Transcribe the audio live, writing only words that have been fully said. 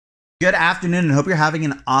Good afternoon, and hope you're having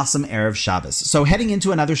an awesome Erev Shabbos. So heading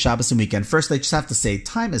into another Shabbos and weekend, first I just have to say,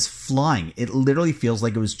 time is flying. It literally feels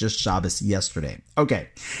like it was just Shabbos yesterday. Okay,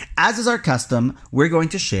 as is our custom, we're going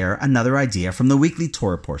to share another idea from the weekly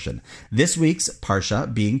Torah portion. This week's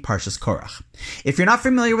Parsha being Parshas Korach. If you're not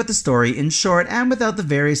familiar with the story, in short, and without the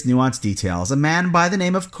various nuanced details, a man by the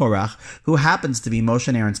name of Korach, who happens to be Moshe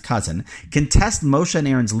and Aaron's cousin, contests Moshe and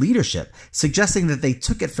Aaron's leadership, suggesting that they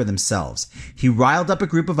took it for themselves. He riled up a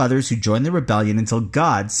group of others who joined the rebellion until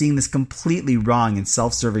God, seeing this completely wrong and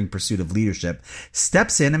self-serving pursuit of leadership,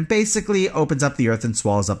 steps in and basically opens up the earth and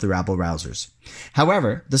swallows up the rabble-rousers.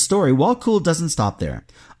 However, the story, while cool, doesn't stop there.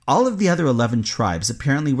 All of the other 11 tribes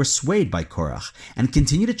apparently were swayed by Korach and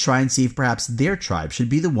continue to try and see if perhaps their tribe should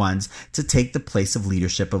be the ones to take the place of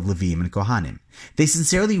leadership of Levim and Kohanim. They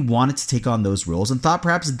sincerely wanted to take on those roles and thought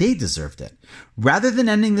perhaps they deserved it. Rather than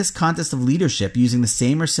ending this contest of leadership using the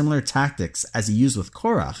same or similar tactics as he used with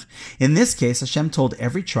Korach, in this case Hashem told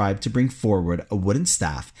every tribe to bring forward a wooden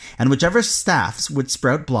staff, and whichever staffs would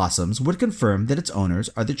sprout blossoms would confirm that its owners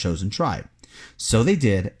are the chosen tribe. So they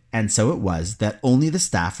did, and so it was that only the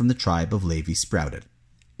staff from the tribe of Levi sprouted.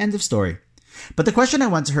 End of story. But the question I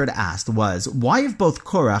once heard asked was, why if both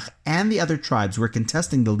Korach and the other tribes were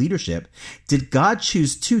contesting the leadership, did God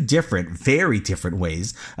choose two different, very different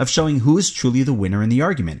ways of showing who is truly the winner in the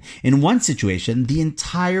argument? In one situation, the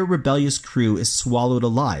entire rebellious crew is swallowed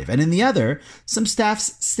alive, and in the other, some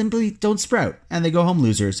staffs simply don't sprout, and they go home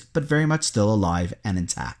losers, but very much still alive and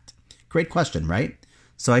intact. Great question, right?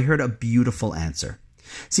 So I heard a beautiful answer.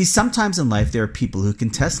 See, sometimes in life there are people who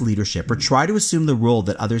contest leadership or try to assume the role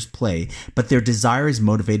that others play, but their desire is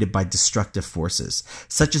motivated by destructive forces,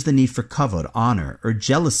 such as the need for kavod, honor, or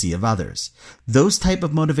jealousy of others. Those type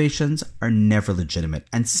of motivations are never legitimate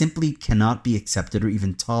and simply cannot be accepted or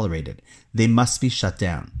even tolerated. They must be shut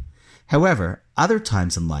down. However, other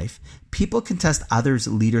times in life, people contest others'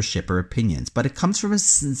 leadership or opinions, but it comes from a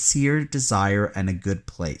sincere desire and a good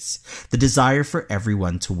place, the desire for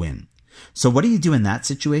everyone to win. So what do you do in that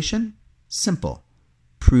situation? Simple.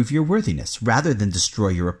 Prove your worthiness rather than destroy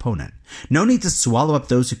your opponent. No need to swallow up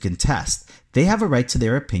those who contest. They have a right to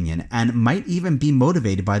their opinion and might even be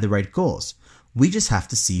motivated by the right goals. We just have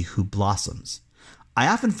to see who blossoms. I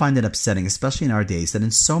often find it upsetting, especially in our days, that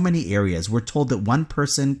in so many areas we're told that one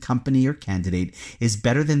person, company, or candidate is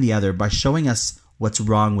better than the other by showing us what's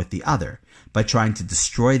wrong with the other, by trying to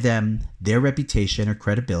destroy them, their reputation, or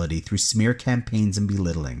credibility through smear campaigns and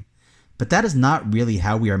belittling. But that is not really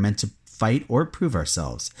how we are meant to fight or prove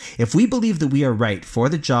ourselves. If we believe that we are right for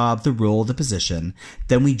the job, the role, the position,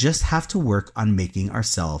 then we just have to work on making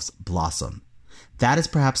ourselves blossom. That is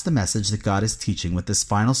perhaps the message that God is teaching with this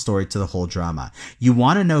final story to the whole drama. You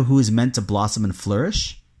want to know who is meant to blossom and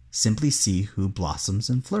flourish? Simply see who blossoms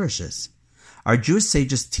and flourishes. Our Jewish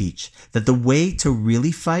sages teach that the way to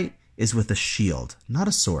really fight is with a shield, not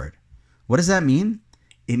a sword. What does that mean?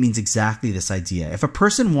 It means exactly this idea. If a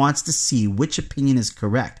person wants to see which opinion is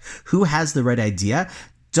correct, who has the right idea,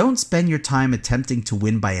 don't spend your time attempting to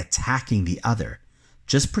win by attacking the other.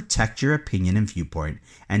 Just protect your opinion and viewpoint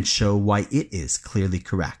and show why it is clearly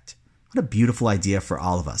correct. What a beautiful idea for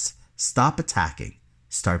all of us. Stop attacking.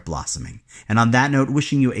 Start blossoming. And on that note,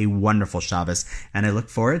 wishing you a wonderful Shabbos, and I look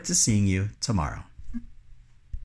forward to seeing you tomorrow.